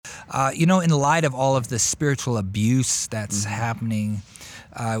In light of all of the spiritual abuse that's happening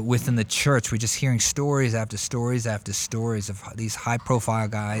within the church, we're just hearing stories after stories after stories of these high-profile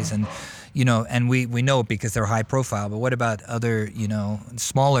guys, and we know it because they're high-profile. But what about other,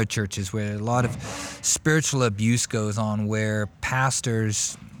 smaller churches where a lot of spiritual abuse goes on, where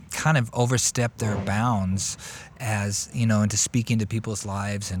pastors kind of overstep their bounds as into speaking to people's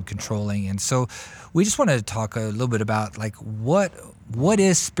lives and controlling. And so we just wanted to talk a little bit about what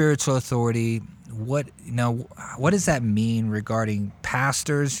is spiritual authority. What does that mean regarding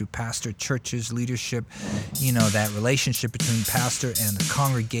pastors who pastor churches, leadership, that relationship between pastor and the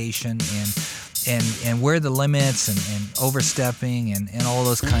congregation, and where the limits and overstepping and all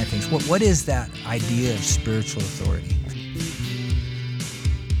those kind of things. What is that idea of spiritual authority?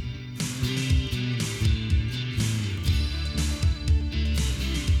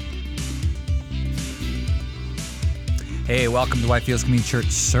 Hey, welcome to Whitefields Community Church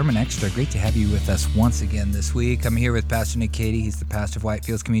Sermon Extra. Great to have you with us once again this week. I'm here with Pastor Nick Cady. He's the pastor of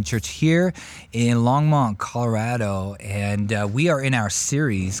Whitefields Community Church here in Longmont, Colorado. And we are in our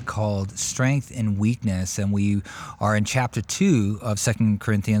series called Strength and Weakness. And we are in chapter 2 of 2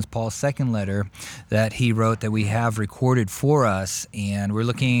 Corinthians, Paul's second letter that he wrote that we have recorded for us. And we're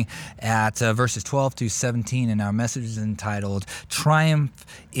looking at verses 12 through 17, and our message is entitled Triumph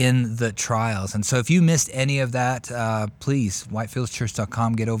in the Trials. And so if you missed any of that, please,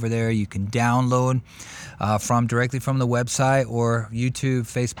 whitefieldschurch.com, get over there. You can download directly from the website or YouTube,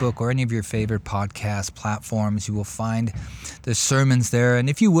 Facebook, or any of your favorite podcast platforms. You will find the sermons there. And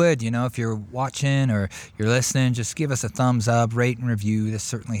if you would, if you're watching or you're listening, just give us a thumbs up, rate and review. This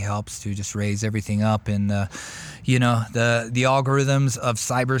certainly helps to just raise everything up in the algorithms of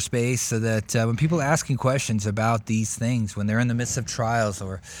cyberspace, so that when people are asking questions about these things, when they're in the midst of trials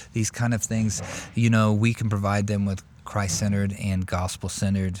or these kind of things, we can provide them with Christ-centered and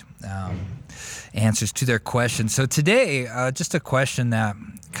gospel-centered answers to their questions. So today, just a question that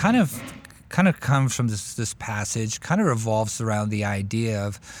kind of comes from this passage, kind of revolves around the idea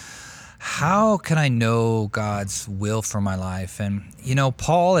of how can I know God's will for my life? And,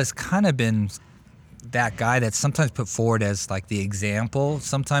 Paul has kind of been that guy that's sometimes put forward as like the example,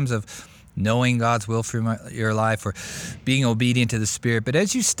 sometimes of knowing God's will for your life or being obedient to the Spirit. But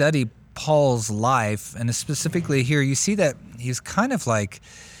as you study Paul's life, and specifically here, you see that he's kind of like,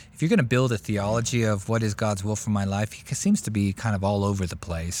 if you're going to build a theology of what is God's will for my life, he seems to be kind of all over the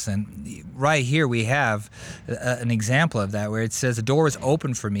place. And right here we have an example of that, where it says, "A door was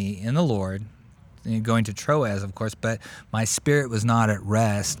opened for me in the Lord," going to Troas, of course, "but my spirit was not at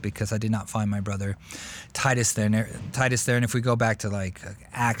rest because I did not find my brother Titus there." And if we go back to like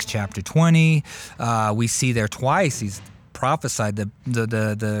Acts chapter 20, we see there twice he's prophesied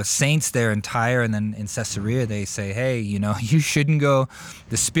the saints there in Tyre, and then in Caesarea they say, hey, you shouldn't go.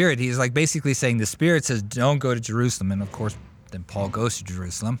 The Spirit, he's like basically saying the Spirit says don't go to Jerusalem. And of course then Paul goes to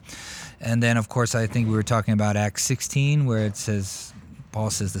Jerusalem. And then of course I think we were talking about Acts 16, where it says,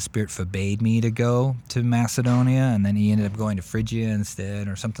 Paul says the Spirit forbade me to go to Macedonia, and then he ended up going to Phrygia instead,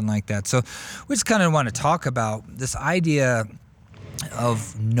 or something like that. So we just kind of want to talk about this idea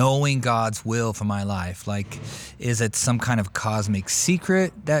of knowing God's will for my life. Like, is it some kind of cosmic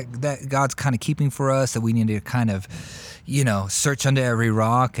secret that God's kind of keeping for us, that we need to kind of, search under every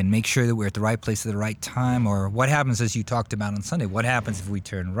rock and make sure that we're at the right place at the right time? Or what happens, as you talked about on Sunday, what happens if we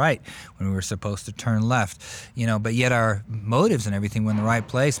turn right when we were supposed to turn left? But yet our motives and everything were in the right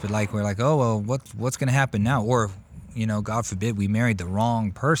place, but we're like, oh, well, what's going to happen now? Or, God forbid we married the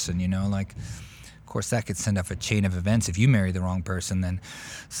wrong person, Of course, that could send off a chain of events. If you marry the wrong person, then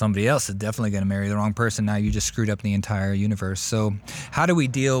somebody else is definitely going to marry the wrong person. Now you just screwed up the entire universe. So how do we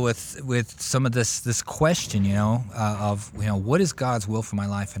deal with some of this question, of what is God's will for my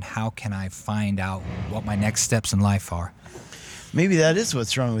life, and how can I find out what my next steps in life are? Maybe that is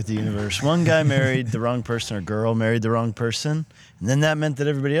what's wrong with the universe. One guy married the wrong person, or girl married the wrong person, and then that meant that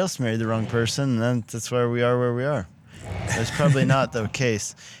everybody else married the wrong person, and then that's why we are where we are. That's probably not the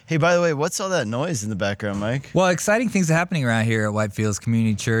case. Hey, by the way, what's all that noise in the background, Mike? Well, exciting things are happening around here at Whitefields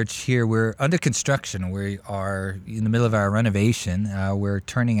Community Church. Here we're under construction. We are in the middle of our renovation. We're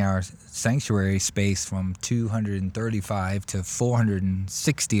turning our sanctuary space from 235 to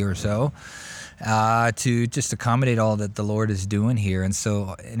 460 or so, to just accommodate all that the Lord is doing here. And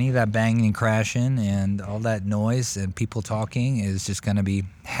so any of that banging and crashing and all that noise and people talking is just going to be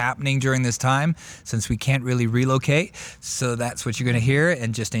happening during this time, since we can't really relocate. So that's what you're going to hear,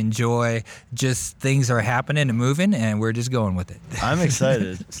 and just enjoy just things are happening and moving, and we're just going with it. I'm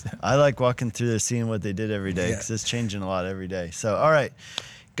excited. I like walking through there, seeing what they did every day, because it's changing a lot every day. So, all right,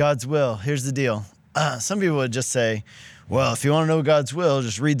 God's will. Here's the deal. Some people would just say, well, if you want to know God's will,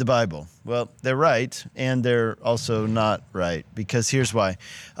 just read the Bible. Well, they're right, and they're also not right, because here's why.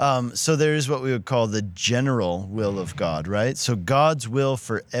 So there is what we would call the general will of God, right? So God's will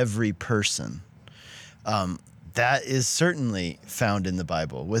for every person. That is certainly found in the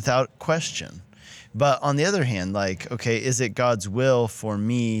Bible, without question. But on the other hand, like, okay, is it God's will for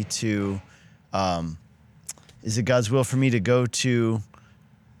me to go to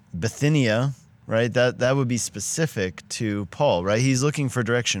Bithynia, right? That would be specific to Paul, right? He's looking for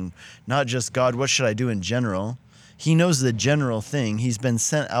direction, not just, God, what should I do in general? He knows the general thing. He's been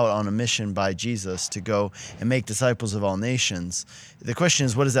sent out on a mission by Jesus to go and make disciples of all nations. The question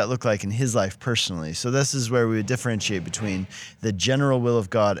is, what does that look like in his life personally? So this is where we would differentiate between the general will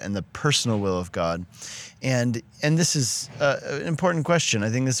of God and the personal will of God. And this is an important question. I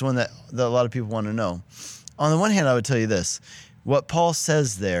think this is one that a lot of people want to know. On the one hand, I would tell you this. What Paul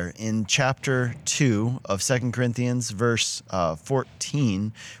says there in chapter 2 of 2 Corinthians, verse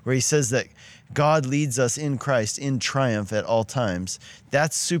 14, where he says that God leads us in Christ in triumph at all times,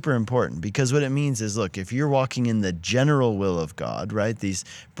 that's super important, because what it means is, look, if you're walking in the general will of God, right, these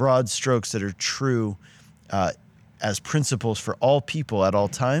broad strokes that are true as principles for all people at all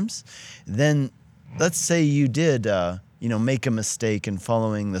times, then let's say you did make a mistake in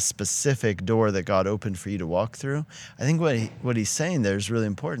following the specific door that God opened for you to walk through. I think what he's saying there is really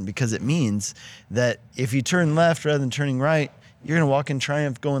important, because it means that if you turn left rather than turning right, you're going to walk in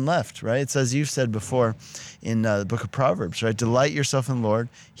triumph going left, right? It's as you've said before in the book of Proverbs, right? Delight yourself in the Lord,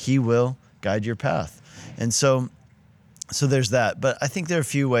 he will guide your path. And so there's that. But I think there are a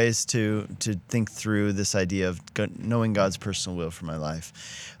few ways to think through this idea of knowing God's personal will for my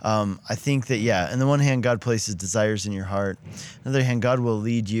life. I think that, on the one hand, God places desires in your heart. On the other hand, God will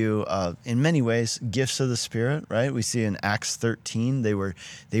lead you in many ways, gifts of the Spirit, right? We see in Acts 13, they were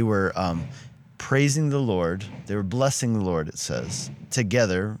praising the Lord. They were blessing the Lord, it says,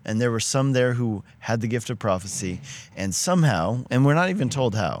 together. And there were some there who had the gift of prophecy. And somehow, and we're not even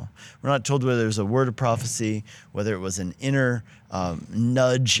told how, we're not told whether it was a word of prophecy, whether it was an inner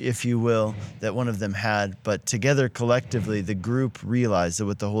nudge, if you will, that one of them had. But together, collectively, the group realized that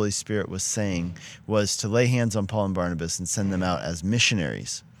what the Holy Spirit was saying was to lay hands on Paul and Barnabas and send them out as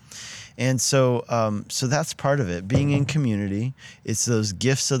missionaries. And so that's part of it. Being in community, it's those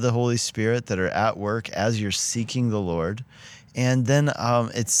gifts of the Holy Spirit that are at work as you're seeking the Lord. And then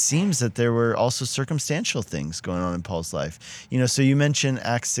it seems that there were also circumstantial things going on in Paul's life. So you mentioned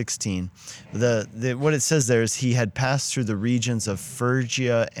Acts 16. What it says there is he had passed through the regions of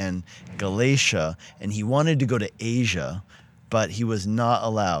Phrygia and Galatia, and he wanted to go to Asia, but he was not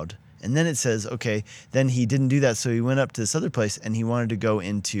allowed. And then it says, okay, then he didn't do that, so he went up to this other place, and he wanted to go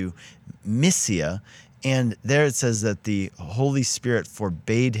into Mysia, and there it says that the Holy Spirit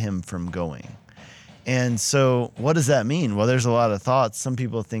forbade him from going. And so what does that mean? Well, there's a lot of thoughts. Some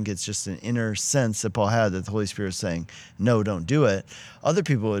people think it's just an inner sense that Paul had that the Holy Spirit is saying, no, don't do it. Other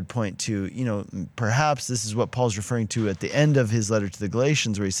people would point to, perhaps this is what Paul's referring to at the end of his letter to the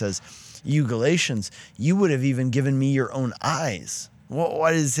Galatians, where he says, you Galatians, you would have even given me your own eyes. Well,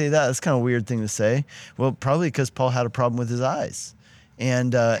 why did he say that? That's kind of a weird thing to say. Well, probably because Paul had a problem with his eyes.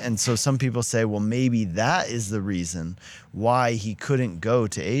 And so some people say, well, maybe that is the reason why he couldn't go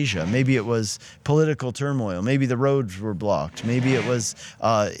to Asia. Maybe it was political turmoil. Maybe the roads were blocked. Maybe it was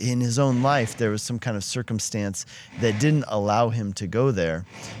in his own life there was some kind of circumstance that didn't allow him to go there.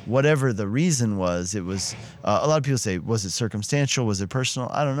 Whatever the reason was, it was, a lot of people say, was it circumstantial? Was it personal?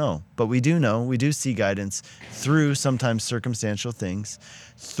 I don't know. But we do see guidance through sometimes circumstantial things,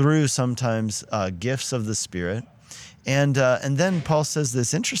 through sometimes gifts of the Spirit. And then Paul says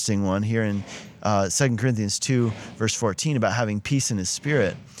this interesting one here in 2 Corinthians 2, verse 14, about having peace in his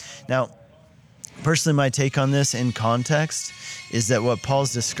spirit. Now, personally, my take on this in context is that what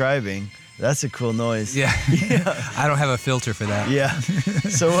Paul's describing, that's a cool noise. Yeah. I don't have a filter for that. Yeah.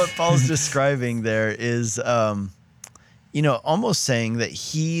 So what Paul's describing there is, almost saying that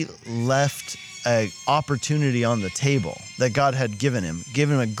he left an opportunity on the table that God had given him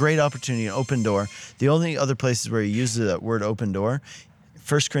a great opportunity, an open door. The only other places where he uses that word open door,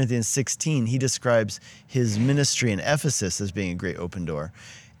 1 Corinthians 16, he describes his ministry in Ephesus as being a great open door.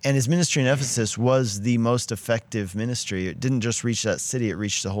 And his ministry in Ephesus was the most effective ministry. It didn't just reach that city, it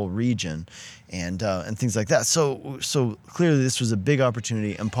reached the whole region and things like that. So clearly this was a big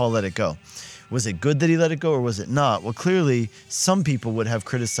opportunity, and Paul let it go. Was it good that he let it go, or was it not? Well, clearly some people would have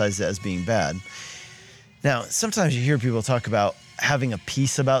criticized it as being bad. Now, sometimes you hear people talk about having a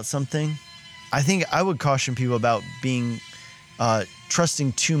peace about something. I think I would caution people about being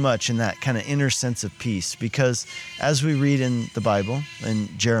trusting too much in that kind of inner sense of peace, because as we read in the Bible, in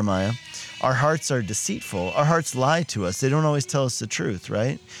Jeremiah, our hearts are deceitful. Our hearts lie to us. They don't always tell us the truth,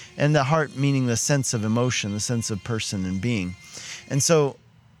 right? And the heart meaning the sense of emotion, the sense of person and being. And so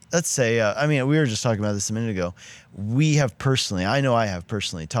let's say, we were just talking about this a minute ago. I have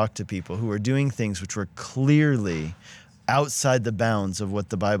personally talked to people who were doing things which were clearly outside the bounds of what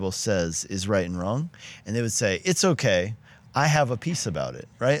the Bible says is right and wrong. And they would say, it's okay. I have a peace about it,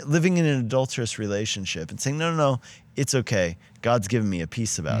 right? Living in an adulterous relationship and saying, no, it's okay. God's given me a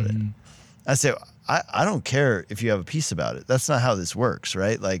peace about it. I say, I don't care if you have a peace about it. That's not how this works,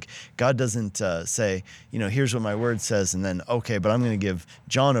 right? Like, God doesn't say, here's what my word says, and then, okay, but I'm going to give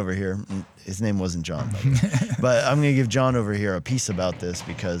John over here, his name wasn't John, by the way, but I'm going to give John over here a peace about this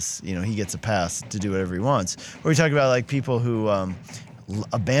because, he gets a pass to do whatever he wants. Or we talk about like people who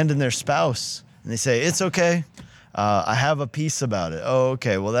abandon their spouse and they say, it's okay. I have a peace about it. Oh,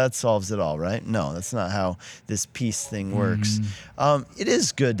 okay. Well, that solves it all, right? No, that's not how this peace thing works. It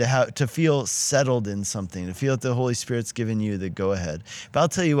is good to feel settled in something, to feel that the Holy Spirit's given you the go ahead. But I'll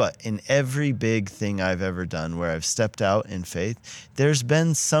tell you what, in every big thing I've ever done where I've stepped out in faith, there's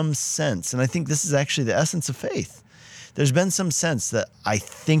been some sense, and I think this is actually the essence of faith. There's been some sense that I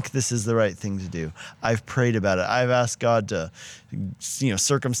think this is the right thing to do. I've prayed about it. I've asked God to,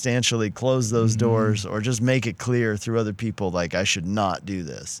 circumstantially close those doors or just make it clear through other people, like I should not do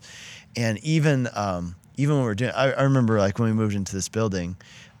this. And even when we're doing, I remember like when we moved into this building,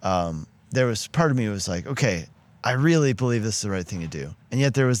 there was part of me was like, okay, I really believe this is the right thing to do. And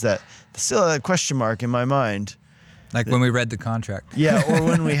yet there was still that question mark in my mind. Like when we read the contract. Yeah, or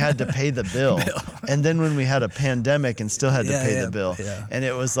when we had to pay the bill. And then when we had a pandemic and still had to pay the bill. Yeah. And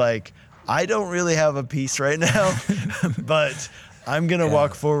it was like, I don't really have a peace right now, but I'm going to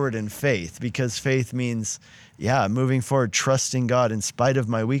walk forward in faith, because faith means, moving forward, trusting God in spite of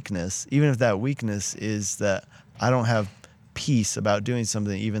my weakness, even if that weakness is that I don't have peace about doing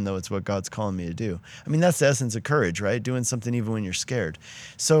something, even though it's what God's calling me to do. I mean, that's the essence of courage, right? Doing something even when you're scared.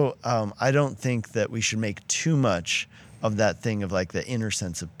 So I don't think that we should make too much of that thing of like the inner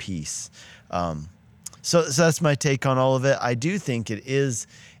sense of peace. So that's my take on all of it. I do think it is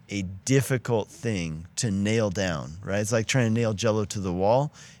a difficult thing to nail down, right? It's like trying to nail Jell-O to the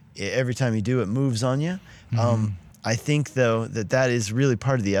wall. Every time you do, it moves on you. I think, though, that is really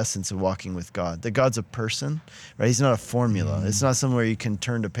part of the essence of walking with God, that God's a person, right? He's not a formula. It's not somewhere you can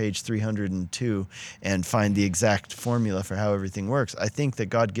turn to page 302 and find the exact formula for how everything works. I think that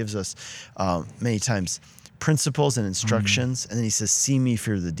God gives us many times principles and instructions, and then he says, see me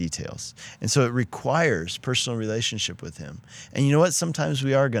through the details. And so it requires personal relationship with him. And you know what? Sometimes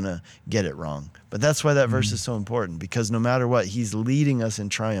we are going to get it wrong. But that's why that verse is so important, because no matter what, he's leading us in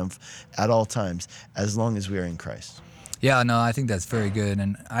triumph at all times, as long as we are in Christ. Yeah, no, I think that's very good.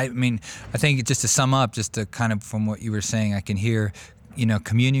 And I think just to sum up, just to kind of from what you were saying, I can hear,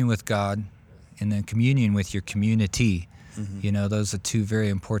 communion with God and then communion with your community. Those are two very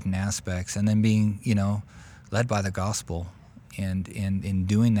important aspects. And then being, led by the gospel. And in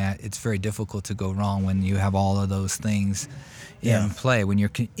doing that, it's very difficult to go wrong when you have all of those things in play. When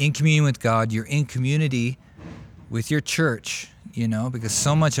you're in communion with God, you're in community with your church, because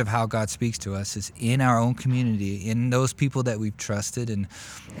so much of how God speaks to us is in our own community, in those people that we've trusted and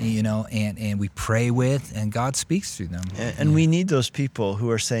we pray with, and God speaks through them. And we need those people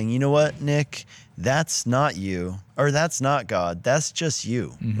who are saying, you know what, Nick, that's not you, or that's not God, that's just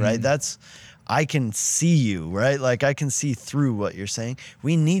you, right? I can see you, right? Like I can see through what you're saying.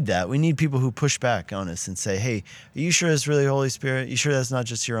 We need that. We need people who push back on us and say, hey, are you sure it's really Holy Spirit? You sure that's not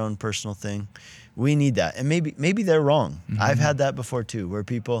just your own personal thing? We need that. And maybe they're wrong. I've had that before too, where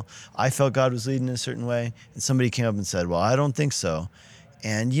I felt God was leading in a certain way, and somebody came up and said, well, I don't think so.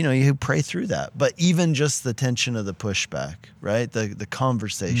 And, you pray through that. But even just the tension of the pushback, right? The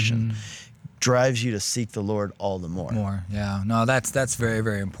conversation drives you to seek the Lord all the more. Yeah. No, that's very,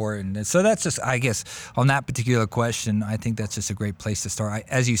 very important. And so that's just, I guess, on that particular question, I think that's just a great place to start.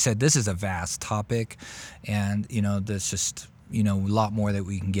 As you said, this is a vast topic, and, there's just, a lot more that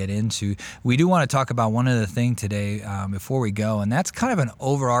we can get into. We do want to talk about one other thing today before we go, and that's kind of an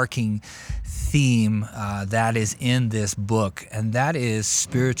overarching theme that is in this book, and that is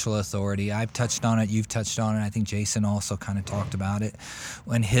spiritual authority. I've touched on it, you've touched on it, I think Jason also kind of talked about it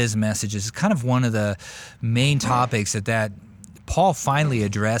in his messages. It's kind of one of the main topics that Paul finally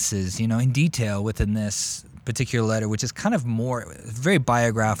addresses, in detail within this particular letter, which is kind of more very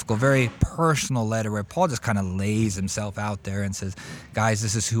biographical, very personal letter, where Paul just kind of lays himself out there and says, guys,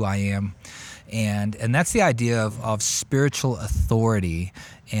 this is who I am. and that's the idea of spiritual authority.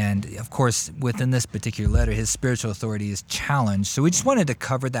 And of course, within this particular letter, his spiritual authority is challenged. So we just wanted to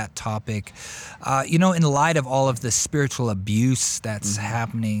cover that topic, in light of all of the spiritual abuse that's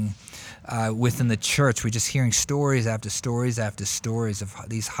happening within the church. We're just hearing stories after stories after stories of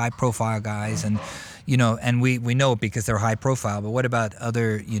these high-profile guys, and we know it because they're high-profile. But what about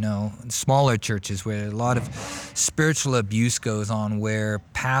other, smaller churches where a lot of spiritual abuse goes on, where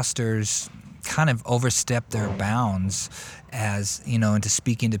pastors kind of overstep their bounds as into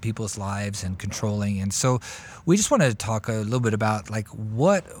speaking to people's lives and controlling. And so we just wanted to talk a little bit about like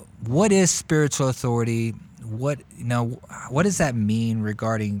what is spiritual authority. What does that mean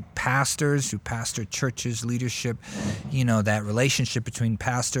regarding pastors who pastor churches, leadership, that relationship between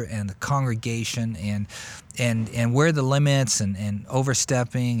pastor and the congregation, and where are the limits and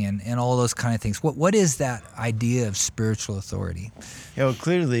overstepping and all those kind of things. What is that idea of spiritual authority?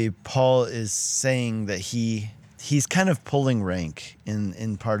 Clearly Paul is saying that he's kind of pulling rank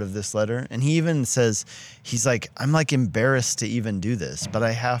in part of this letter. And he even says, he's like, I'm like embarrassed to even do this, but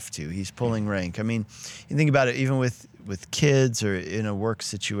I have to. He's pulling rank. I mean, you think about it, even with kids or in a work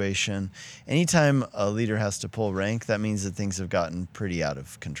situation, anytime a leader has to pull rank, that means that things have gotten pretty out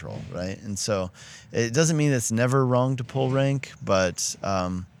of control, right? And so it doesn't mean it's never wrong to pull rank, but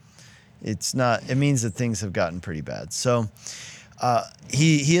it means that things have gotten pretty bad. So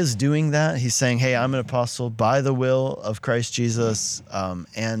he is doing that. He's saying, hey, I'm an apostle by the will of Christ Jesus.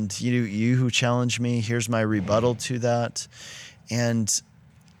 And you who challenge me, here's my rebuttal to that. And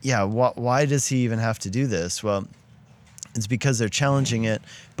why does he even have to do this? Well, it's because they're challenging it.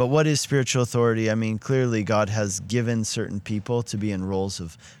 But what is spiritual authority? I mean, clearly God has given certain people to be in roles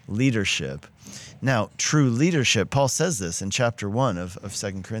of leadership. Now, true leadership, Paul says this in chapter 1 of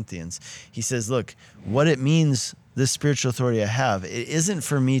 2 Corinthians. He says, look, what it means, this spiritual authority I have, it isn't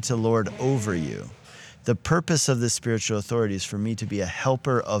for me to lord over you. The purpose of this spiritual authority is for me to be a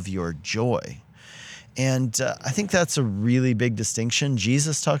helper of your joy. And I think that's a really big distinction.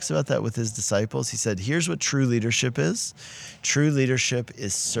 Jesus talks about that with his disciples. He said, here's what true leadership is. True leadership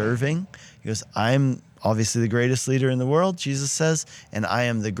is serving. He goes, I'm obviously the greatest leader in the world, Jesus says, and I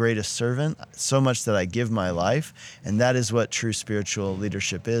am the greatest servant, so much that I give my life. And that is what true spiritual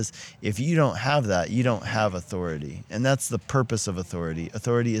leadership is. If you don't have that, you don't have authority. And that's the purpose of authority.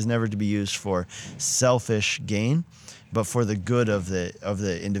 Authority is never to be used for selfish gain, but for the good of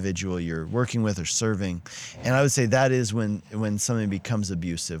the individual you're working with or serving. And I would say that is when somebody becomes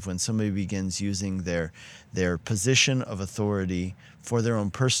abusive, when somebody begins using their position of authority for their own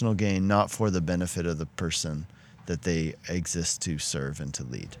personal gain, not for the benefit of the person that they exist to serve and to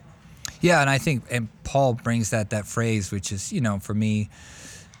lead. Yeah, and I think, and Paul brings that phrase, which is, for me,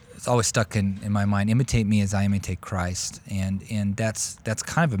 it's always stuck in my mind, imitate me as I imitate Christ. And that's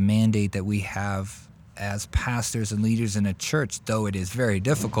kind of a mandate that we have as pastors and leaders in a church, though it is very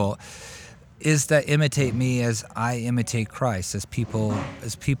difficult, is that imitate me as I imitate Christ. As people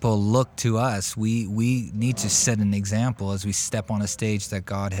look to us, we need to set an example as we step on a stage that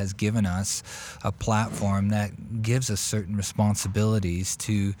God has given us, a platform that gives us certain responsibilities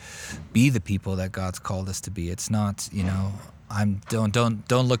to be the people that God's called us to be. It's not,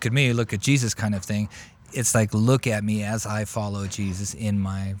 don't look at me, look at Jesus kind of thing. It's like, look at me as I follow Jesus in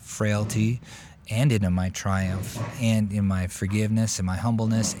my frailty, and in my triumph, and in my forgiveness, and my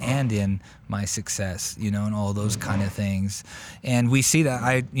humbleness, and in my success, and all those kind of things. And we see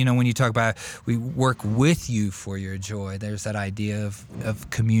that, when you talk about we work with you for your joy, there's that idea of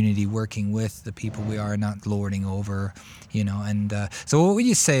community, working with the people we are, not lording over, And so what would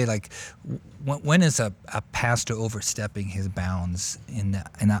you say, like, when is a pastor overstepping his bounds in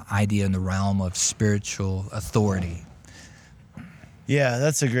the idea, in the realm of spiritual authority? Yeah,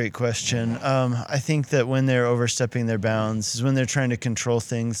 that's a great question. I think that when they're overstepping their bounds is when they're trying to control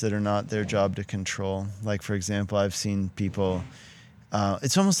things that are not their job to control. Like, for example, I've seen people,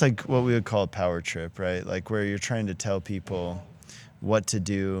 it's almost like what we would call a power trip, right? Like where you're trying to tell people what to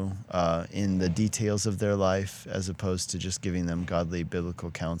do in the details of their life as opposed to just giving them godly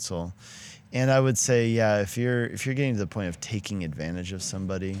biblical counsel. And I would say, if you're getting to the point of taking advantage of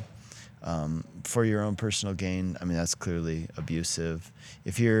somebody, for your own personal gain, I mean, that's clearly abusive.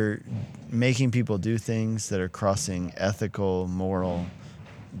 If you're making people do things that are crossing ethical, moral,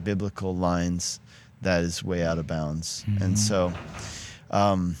 biblical lines, that is way out of bounds. Mm-hmm. And so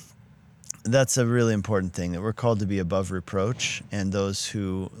that's a really important thing, that we're called to be above reproach, and those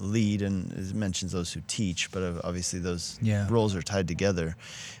who lead, and it mentions those who teach, but obviously those roles are tied together.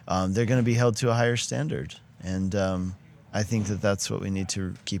 They're going to be held to a higher standard. And I think that that's what we need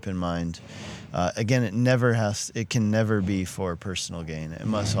to keep in mind. Again, it can never be for personal gain. It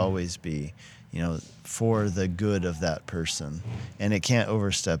must always be, for the good of that person, and it can't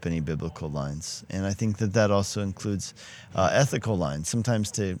overstep any biblical lines. And I think that also includes ethical lines.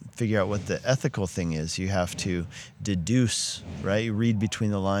 Sometimes to figure out what the ethical thing is, you have to deduce, right? You read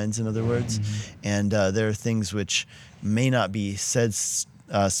between the lines, in other words. And there are things which may not be said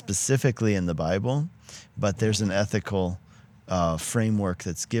specifically in the Bible, but there's an ethical framework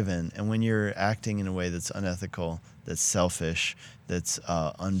that's given. And when you're acting in a way that's unethical, that's selfish, that's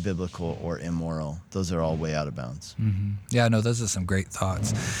unbiblical or immoral, those are all way out of bounds. Yeah, no, those are some great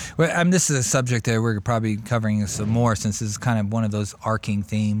thoughts. Well, this is a subject that we're probably covering some more, since this is kind of one of those arcing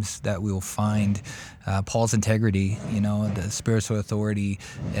themes that we will find. Paul's integrity, the spiritual authority,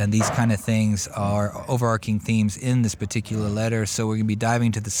 and these kind of things are overarching themes in this particular letter. So we're going to be diving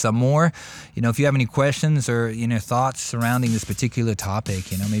into this some more. If you have any questions or thoughts surrounding this particular topic,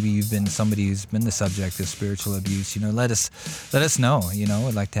 maybe you've been somebody who's been the subject of spiritual abuse, let us know.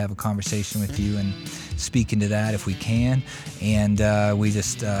 I'd like to have a conversation with you and speak into that if we can. And we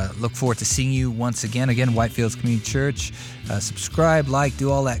just look forward to seeing you once again. Again, Whitefields Community Church. Subscribe, like,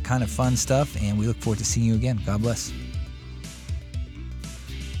 do all that kind of fun stuff. And we look forward to seeing you again. God bless.